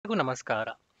ಎಲ್ರಿಗೂ ನಮಸ್ಕಾರ.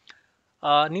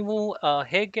 ನೀವು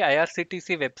ಹೇಗೆ IRCTC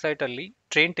ವೆಬ್ಸೈಟಲ್ಲಿ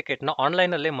ಟ್ರೈನ್ ಟಿಕೆಟ್ನ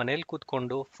ಆನ್ಲೈನಲ್ಲೇ ಮನೇಲಿ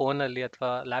ಕೂತ್ಕೊಂಡು ಫೋನಲ್ಲಿ ಅಥವಾ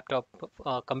ಲ್ಯಾಪ್ಟಾಪ್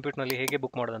ಕಂಪ್ಯೂಟರ್ನಲ್ಲಿ ಹೇಗೆ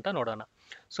ಬುಕ್ ಮಾಡೋದಂತ ನೋಡೋಣ.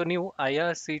 ಸೊ ನೀವು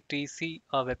IRCTC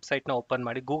ವೆಬ್ಸೈಟ್ನ ಓಪನ್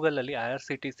ಮಾಡಿ ಗೂಗಲಲ್ಲಿ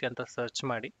IRCTC ಅಂತ ಸರ್ಚ್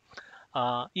ಮಾಡಿ.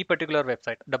 ಈ ಪರ್ಟಿಕ್ಯುಲರ್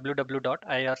ವೆಬ್ಸೈಟ್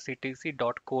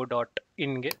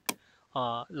www.irctc.co.inಗೆ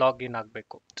ಲಾಗಿನ್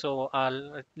ಆಗಬೇಕು. ಸೊ ಆ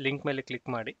ಲಿಂಕ್ ಮೇಲೆ ಕ್ಲಿಕ್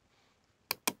ಮಾಡಿ.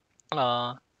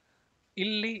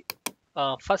 ಇಲ್ಲಿ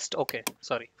ಫಸ್ಟ್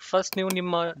ನೀವು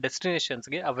ನಿಮ್ಮ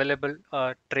ಡೆಸ್ಟಿನೇಷನ್ಸ್ಗೆ ಅವೈಲೇಬಲ್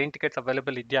ಟ್ರೈನ್ ಟಿಕೆಟ್ಸ್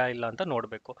ಅವೈಲೇಬಲ್ ಇದೆಯಾ ಇಲ್ಲ ಅಂತ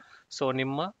ನೋಡಬೇಕು. ಸೊ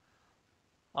ನಿಮ್ಮ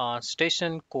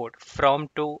station code from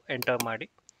to enter ಮಾಡಿ,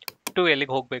 ಟು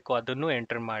ಎಲ್ಲಿಗೆ ಹೋಗಬೇಕು ಅದನ್ನು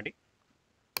ಎಂಟರ್ ಮಾಡಿ,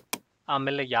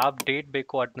 ಆಮೇಲೆ ಯಾವ ಡೇಟ್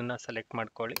ಬೇಕು ಅದನ್ನ ಸೆಲೆಕ್ಟ್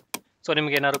ಮಾಡ್ಕೊಳ್ಳಿ. ಸೊ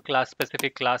ನಿಮ್ಗೆ ಏನಾದ್ರು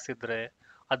ಸ್ಪೆಸಿಫಿಕ್ ಕ್ಲಾಸ್ ಇದ್ದರೆ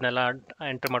ಅದನ್ನೆಲ್ಲ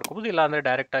ಎಂಟರ್ ಮಾಡ್ಕೋಬೋದು, ಇಲ್ಲಾಂದರೆ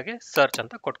ಡೈರೆಕ್ಟಾಗಿ ಸರ್ಚ್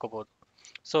ಅಂತ ಕೊಟ್ಕೋಬೋದು.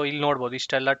 ಸೊ ಇಲ್ಲಿ ನೋಡ್ಬೋದು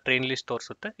ಇಷ್ಟೆಲ್ಲ ಟ್ರೈನ್ ಲಿಸ್ಟ್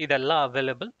ತೋರಿಸುತ್ತೆ, ಇದೆಲ್ಲ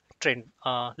ಅವೈಲೇಬಲ್ ಟ್ರೈನ್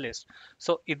ಲಿಸ್ಟ್.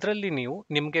 ಸೊ ಇದರಲ್ಲಿ ನೀವು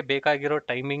ನಿಮಗೆ ಬೇಕಾಗಿರೋ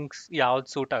ಟೈಮಿಂಗ್ಸ್ ಯಾವ್ದು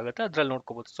ಸೂಟ್ ಆಗುತ್ತೆ ಅದರಲ್ಲಿ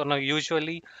ನೋಡ್ಕೋಬೋದು. ಸೊ ನಾವು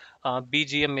ಯೂಶ್ವಲಿ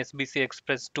BGM SBC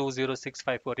ಎಕ್ಸ್ಪ್ರೆಸ್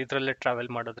 20654 ಇದರಲ್ಲೇ ಟ್ರಾವೆಲ್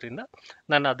ಮಾಡೋದ್ರಿಂದ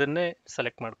ನಾನು ಅದನ್ನೇ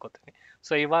ಸೆಲೆಕ್ಟ್ ಮಾಡ್ಕೋತೀನಿ.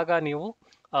 ಸೊ ಇವಾಗ ನೀವು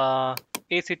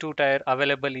AC 2 ಟೈರ್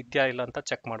ಅವೈಲೇಬಲ್ ಇದೆಯಾ ಇಲ್ಲ ಅಂತ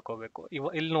ಚೆಕ್ ಮಾಡ್ಕೋಬೇಕು.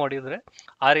 ಇಲ್ಲಿ ನೋಡಿದರೆ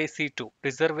RAC2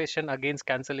 ರಿಸರ್ವೇಷನ್ ಅಗೇನ್ಸ್ಟ್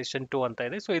ಕ್ಯಾನ್ಸಲೇಷನ್ 2 ಅಂತ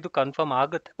ಇದೆ. ಸೊ ಇದು ಕನ್ಫರ್ಮ್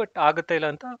ಆಗುತ್ತೆ, ಬಟ್ ಆಗುತ್ತೆ ಇಲ್ಲ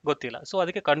ಅಂತ ಗೊತ್ತಿಲ್ಲ. ಸೊ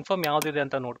ಅದಕ್ಕೆ ಕನ್ಫರ್ಮ್ ಯಾವುದಿದೆ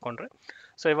ಅಂತ ನೋಡಿಕೊಂಡ್ರೆ,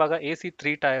 ಸೊ ಇವಾಗ AC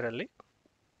 3 ಟೈರಲ್ಲಿ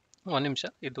ಒಂದು ನಿಮಿಷ,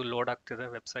 ಇದು ಲೋಡ್ ಆಗ್ತಿದೆ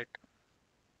ವೆಬ್ಸೈಟ್.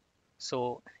 ಸೊ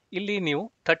ಇಲ್ಲಿ ನೀವು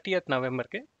 30th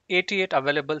ನವೆಂಬರ್ಗೆ 88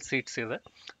 ಅವೈಲೇಬಲ್ ಸೀಟ್ಸ್ ಇದೆ.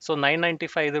 ಸೊ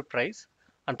 995 ಇದ್ರ ಪ್ರೈಸ್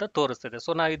ಅಂತ ತೋರಿಸ್ತಿದೆ.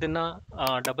 ಸೊ ನಾವು ಇದನ್ನು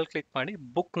ಡಬಲ್ ಕ್ಲಿಕ್ ಮಾಡಿ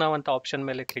ಬುಕ್ ನಾವು ಅಂತ ಆಪ್ಷನ್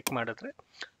ಮೇಲೆ ಕ್ಲಿಕ್ ಮಾಡಿದ್ರೆ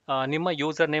ನಿಮ್ಮ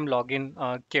ಯೂಸರ್ ನೇಮ್ ಲಾಗಿನ್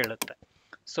ಕೇಳುತ್ತೆ.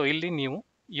 ಸೊ ಇಲ್ಲಿ ನೀವು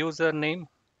ಯೂಸರ್ ನೇಮ್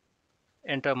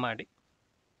ಎಂಟರ್ ಮಾಡಿ,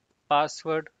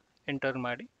 ಪಾಸ್ವರ್ಡ್ ಎಂಟರ್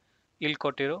ಮಾಡಿ, ಇಲ್ಲಿ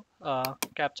ಕೊಟ್ಟಿರೋ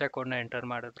ಕ್ಯಾಪ್ಚಾ ಕೋಡ್ನ ಎಂಟರ್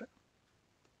ಮಾಡಿದ್ರೆ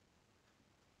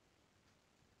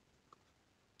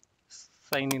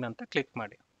ಸೈನ್ ಇನ್ ಅಂತ ಕ್ಲಿಕ್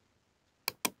ಮಾಡಿ.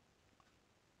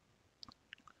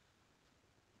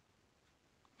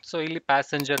 ಸೊ ಇಲ್ಲಿ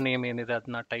ಪ್ಯಾಸೆಂಜರ್ ನೇಮ್ ಏನಿದೆ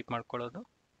ಅದನ್ನ ಟೈಪ್ ಮಾಡ್ಕೊಳ್ಳೋದು.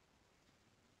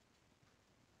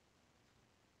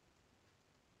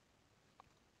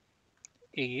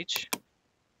 ಏಜ್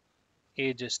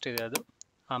ಎಷ್ಟಿದೆ ಅದು,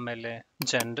 ಆಮೇಲೆ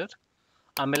ಜೆಂಡರ್,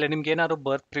 ಆಮೇಲೆ ನಿಮ್ಗೆ ಏನಾದ್ರು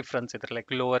ಬರ್ತ್ ಪ್ರಿಫರೆನ್ಸ್ ಇದ್ರೆ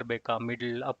ಲೈಕ್ ಲೋವರ್ ಬೇಕಾ,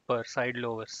 middle, upper, side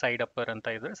lower, side upper ಅಂತ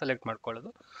ಇದ್ರೆ ಸೆಲೆಕ್ಟ್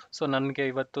ಮಾಡ್ಕೊಳ್ಳೋದು. ಸೊ ನನಗೆ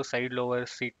ಇವತ್ತು ಸೈಡ್ ಲೋವರ್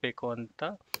ಸೀಟ್ ಬೇಕು ಅಂತ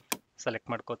ಸೆಲೆಕ್ಟ್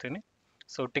ಮಾಡ್ಕೋತೀನಿ.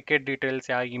 ಸೊ ಟಿಕೆಟ್ ಡೀಟೇಲ್ಸ್,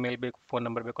 ಯಾವ ಇಮೇಲ್ ಬೇಕು, ಫೋನ್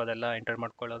ನಂಬರ್ ಬೇಕು ಅದೆಲ್ಲ ಎಂಟರ್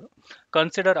ಮಾಡ್ಕೊಳ್ಳೋದು.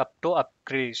 ಕನ್ಸಿಡರ್ ಅಪ್ ಟು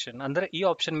ಅಪ್ಗ್ರೇಡೇಷನ್ ಅಂದರೆ ಈ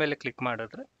ಆಪ್ಷನ್ ಮೇಲೆ ಕ್ಲಿಕ್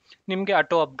ಮಾಡಿದ್ರೆ ನಿಮಗೆ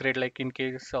auto upgrade, like in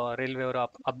case railway ಅವರು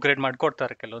ಅಪ್ಗ್ರೇಡ್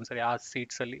ಮಾಡಿಕೊಡ್ತಾರೆ ಕೆಲವೊಂದ್ಸರಿ ಆ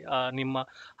ಸೀಟ್ಸಲ್ಲಿ ನಿಮ್ಮ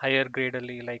ಹೈಯರ್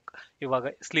ಗ್ರೇಡಲ್ಲಿ. ಲೈಕ್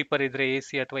ಇವಾಗ ಸ್ಲೀಪರ್ ಇದ್ದರೆ AC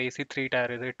ಅಥವಾ AC 3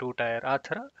 ಟೈರ್ ಇದ್ದರೆ 2 ಟೈರ್, ಆ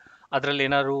ಥರ ಅದರಲ್ಲಿ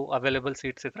ಏನಾದ್ರು ಅವೈಲೇಬಲ್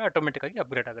ಸೀಟ್ಸ್ ಇದ್ದರೆ ಆಟೋಮೆಟಿಕ್ಕಾಗಿ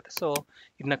ಅಪ್ಗ್ರೇಡ್ ಆಗುತ್ತೆ. ಸೊ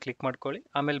ಇದನ್ನ ಕ್ಲಿಕ್ ಮಾಡ್ಕೊಳ್ಳಿ.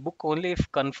 ಆಮೇಲೆ book only if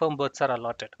confirm berths R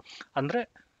allotted, ಅಂದರೆ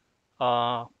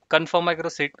ಕನ್ಫರ್ಮ್ ಆಗಿರೋ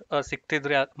ಸೀಟ್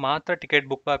ಸಿಕ್ತಿದ್ರೆ ಮಾತ್ರ ಟಿಕೆಟ್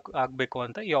ಬುಕ್ ಆಗಬೇಕು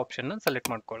ಅಂತ ಈ ಆಪ್ಷನ್ನ ಸೆಲೆಕ್ಟ್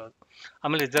ಮಾಡ್ಕೊಳ್ಳೋದು.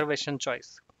 ಆಮೇಲೆ ರಿಸರ್ವೇಷನ್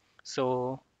ಚಾಯ್ಸ್, ಸೊ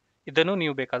ಇದನ್ನು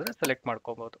ನೀವು ಬೇಕಾದರೆ ಸೆಲೆಕ್ಟ್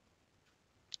ಮಾಡ್ಕೋಬೋದು.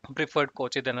 ಪ್ರಿಫರ್ಡ್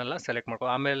ಕೋಚ್ ಇದನ್ನೆಲ್ಲ ಸೆಲೆಕ್ಟ್ ಮಾಡ್ಕೋ.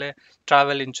 ಆಮೇಲೆ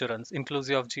travel insurance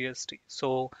inclusive of GST, so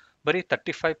ಬರೀ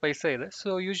 35 ಪೈಸೆ ಇದೆ. ಸೊ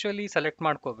ಯೂಶ್ವಲಿ ಸೆಲೆಕ್ಟ್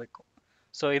ಮಾಡ್ಕೋಬೇಕು.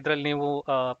 ಸೊ ಇದರಲ್ಲಿ ನೀವು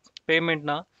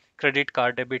ಪೇಮೆಂಟ್ನ credit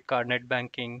card, debit card, net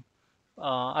banking,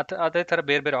 ಅದೇ ಥರ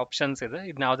ಬೇರೆ ಬೇರೆ ಆಪ್ಷನ್ಸ್ ಇದೆ.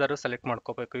 ಇದನ್ನ ಯಾವ್ದಾದ್ರು ಸೆಲೆಕ್ಟ್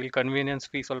ಮಾಡ್ಕೋಬೇಕು. ಇಲ್ಲಿ ಕನ್ವೀನಿಯನ್ಸ್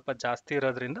ಫೀ ಸ್ವಲ್ಪ ಜಾಸ್ತಿ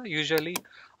ಇರೋದ್ರಿಂದ ಯೂಶ್ವಲಿ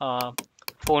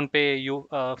ಫೋನ್ಪೇ,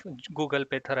 ಗೂಗಲ್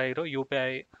ಪೇ ಥರ ಇರೋ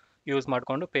UPI ಯೂಸ್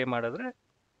ಮಾಡಿಕೊಂಡು ಪೇ ಮಾಡಿದ್ರೆ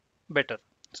ಬೆಟರ್.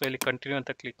 ಸೊ ಇಲ್ಲಿ ಕಂಟಿನ್ಯೂ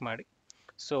ಅಂತ ಕ್ಲಿಕ್ ಮಾಡಿ.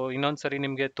 ಸೊ ಇನ್ನೊಂದ್ಸರಿ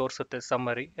ನಿಮಗೆ ತೋರಿಸುತ್ತೆ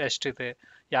ಸಮ್ಮರಿ ಎಷ್ಟಿದೆ,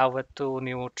 ಯಾವತ್ತು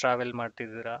ನೀವು ಟ್ರಾವೆಲ್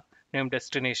ಮಾಡ್ತಿದ್ದೀರಾ, ನಿಮ್ಮ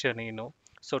ಡೆಸ್ಟಿನೇಷನ್ ಏನು,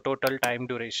 so total time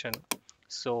duration.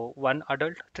 So 1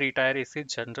 adult 3 tyre AC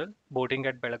general, boarding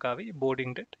ಎಟ್ ಬೆಳಗಾವಿ,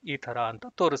 ಬೋರ್ಡಿಂಗ್ ಡೇಟ್ ಈ ಥರ ಅಂತ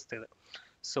ತೋರಿಸ್ತಿದೆ.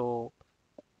 ಸೊ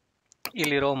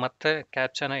ಇಲ್ಲಿರೋ ಮತ್ತೆ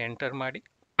ಕ್ಯಾಪ್ಚಾನ ಎಂಟರ್ ಮಾಡಿ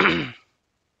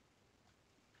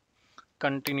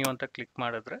ಕಂಟಿನ್ಯೂ ಅಂತ ಕ್ಲಿಕ್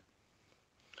ಮಾಡಿದ್ರೆ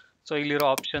ಸೊ ಇಲ್ಲಿರೋ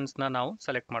ಆಪ್ಷನ್ಸ್ನ ನಾವು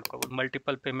ಸೆಲೆಕ್ಟ್ ಮಾಡ್ಕೋಬೋದು.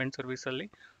 Multiple payment ಸರ್ವಿಸಲ್ಲಿ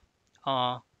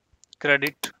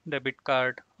credit, debit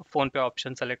card, PhonePe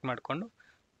option select ಮಾಡಿಕೊಂಡು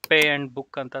ಪೇ ಆ್ಯಂಡ್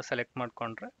ಬುಕ್ ಅಂತ ಸೆಲೆಕ್ಟ್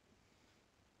ಮಾಡಿಕೊಂಡ್ರೆ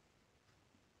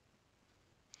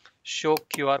ಶೋ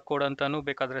QR ಕೋಡ್ ಅಂತಾನು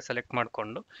ಬೇಕಾದರೆ ಸೆಲೆಕ್ಟ್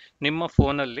ಮಾಡಿಕೊಂಡು ನಿಮ್ಮ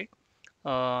ಫೋನಲ್ಲಿ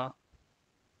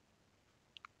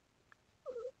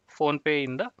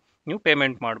ಫೋನ್ಪೇಯಿಂದ ನೀವು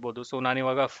ಪೇಮೆಂಟ್ ಮಾಡ್ಬೋದು. ಸೊ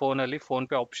ನಾನಿವಾಗ ಫೋನಲ್ಲಿ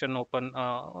PhonePe option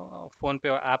PhonePe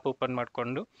app open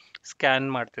ಮಾಡಿಕೊಂಡು ಸ್ಕ್ಯಾನ್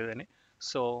ಮಾಡ್ತಿದ್ದೀನಿ.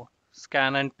 So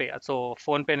scan and pay, so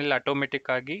ಫೋನ್ಪೇನಲ್ಲಿ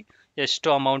ಆಟೋಮೆಟಿಕ್ಕಾಗಿ ಎಷ್ಟು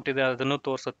ಅಮೌಂಟ್ ಇದೆ ಅದನ್ನು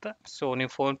ತೋರಿಸುತ್ತೆ. ಸೊ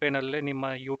ನೀವು ಫೋನ್ಪೇನಲ್ಲೇ ನಿಮ್ಮ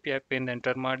UPI ಪಿನ್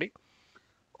ಎಂಟರ್ ಮಾಡಿ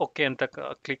ಓಕೆ ಅಂತ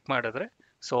ಕ್ಲಿಕ್ ಮಾಡಿದ್ರೆ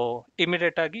ಸೊ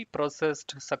ಇಮಿಡಿಯೇಟಾಗಿ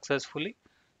ಪ್ರೊಸೆಸ್ಡ್ ಸಕ್ಸಸ್ಫುಲಿ.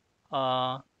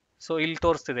 ಸೊ ಇಲ್ಲಿ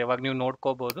ತೋರಿಸ್ತಿದೆ, ಇವಾಗ ನೀವು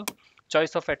ನೋಡ್ಕೋಬೋದು.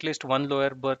 Choice of at least 1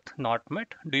 lower birth not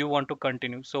met, do you want to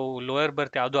continue. So lower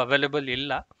ಬರ್ತ್ ಯಾವುದು ಅವೈಲೇಬಲ್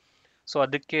ಇಲ್ಲ. ಸೊ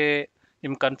ಅದಕ್ಕೆ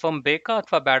ನಿಮ್ಗೆ ಕನ್ಫರ್ಮ್ ಬೇಕಾ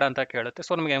ಅಥವಾ ಬೇಡ ಅಂತ ಕೇಳುತ್ತೆ.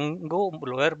 ಸೊ ನಮ್ಗೆ ಹೆಂಗೂ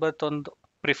ಲೋಯರ್ ಬರ್ತ್ ಒಂದು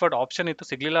ಪ್ರಿಫರ್ಡ್ ಆಪ್ಷನ್ ಇತ್ತು,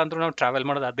 ಸಿಗಲಿಲ್ಲ ಅಂದ್ರೂ ನಾವು ಟ್ರಾವೆಲ್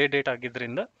ಮಾಡೋದು ಅದೇ ಡೇಟ್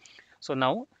ಆಗಿದ್ದರಿಂದ ಸೊ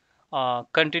ನಾವು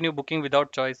ಕಂಟಿನ್ಯೂ ಬುಕಿಂಗ್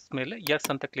ವಿದೌಟ್ ಚಾಯ್ಸ್ ಮೇಲೆ ಎಸ್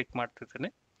ಅಂತ ಕ್ಲಿಕ್ ಮಾಡ್ತಿದ್ದೀನಿ.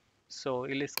 ಸೊ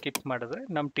ಇಲ್ಲಿ ಸ್ಕಿಪ್ ಮಾಡಿದ್ರೆ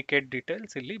ನಮ್ಮ ಟಿಕೆಟ್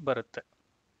ಡೀಟೇಲ್ಸ್ ಇಲ್ಲಿ ಬರುತ್ತೆ.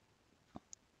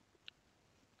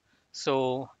 ಸೊ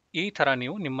ಈ ಥರ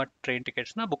ನೀವು ನಿಮ್ಮ ಟ್ರೈನ್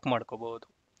ಟಿಕೆಟ್ಸ್ನ ಬುಕ್ ಮಾಡ್ಕೋಬಹುದು.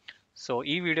 ಸೊ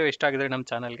ಈ ವಿಡಿಯೋ ಇಷ್ಟ ಆಗಿದ್ರೆ ನಮ್ಮ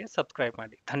ಚಾನಲ್ಗೆ ಸಬ್ಸ್ಕ್ರೈಬ್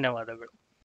ಮಾಡಿ. ಧನ್ಯವಾದಗಳು.